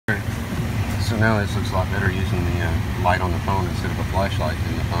now this looks a lot better using the light on the phone instead of a flashlight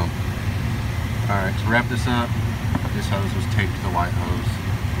in the pump. Alright, to wrap this up, this hose was taped to the white hose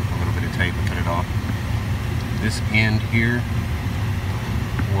with a little bit of tape to cut it off. This end here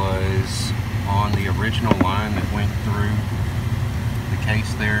was on the original line that went through the case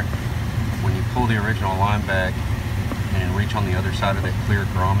there. When you pull the original line back and reach on the other side of that clear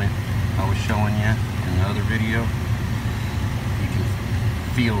grommet I was showing you in the other video, you can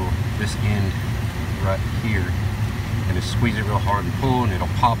feel this end right here, and just squeeze it real hard and pull, and it'll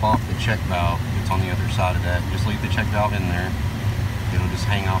pop off the check valve that's on the other side of that. Just leave the check valve in there. It'll just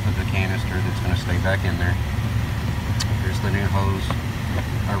hang off of the canister that's going to stay back in there. Here's the new hose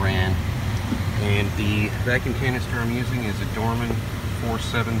I ran, and the vacuum canister I'm using is a Dorman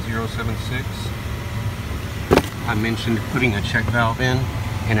 47076. I mentioned putting a check valve in,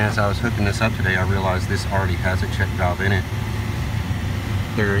 and as I was hooking this up today, I realized this already has a check valve in it.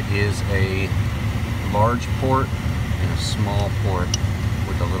 There is a large port and a small port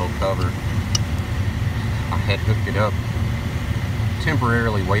with a little cover. I had hooked it up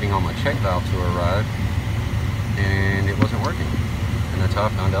temporarily waiting on my check valve to arrive, and it wasn't working. And that's how I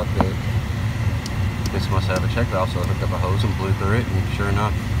found out that this must have a check valve, so I hooked up a hose and blew through it, and sure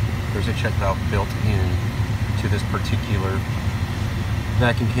enough, there's a check valve built in to this particular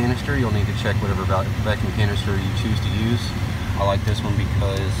vacuum canister. You'll need to check whatever vacuum canister you choose to use. I like this one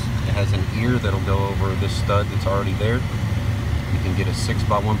because it has an ear that'll go over this stud that's already there. You can get a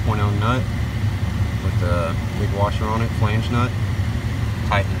 6x1.0 nut with a big washer on it, flange nut,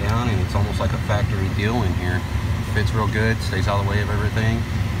 tighten down, and it's almost like a factory deal in here. Fits real good, stays out of the way of everything.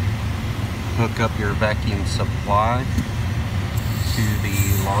 Hook up your vacuum supply to the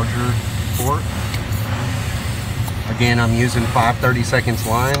larger port. Again, I'm using 5/32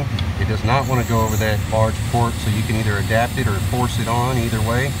 line. It does not want to go over that large port, so you can either adapt it or force it on. Either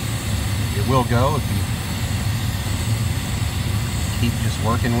way, it will go if you keep just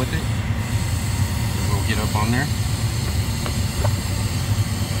working with it. It will get up on there.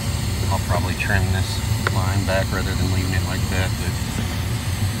 I'll probably trim this line back rather than leaving it like that, but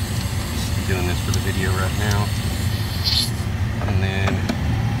just doing this for the video right now. And then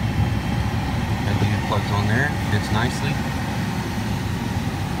that unit plugs on there, fits nicely.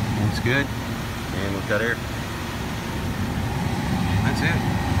 It's good, and we've got air. That's it.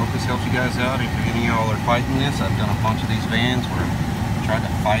 Hope this helps you guys out. If any of y'all are fighting this, I've done a bunch of these vans where I tried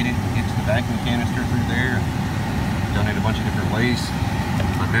to fight it and get to the vacuum canister through there. I've done it a bunch of different ways,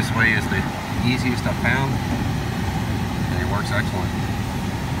 but this way is the easiest I've found, and it works excellent.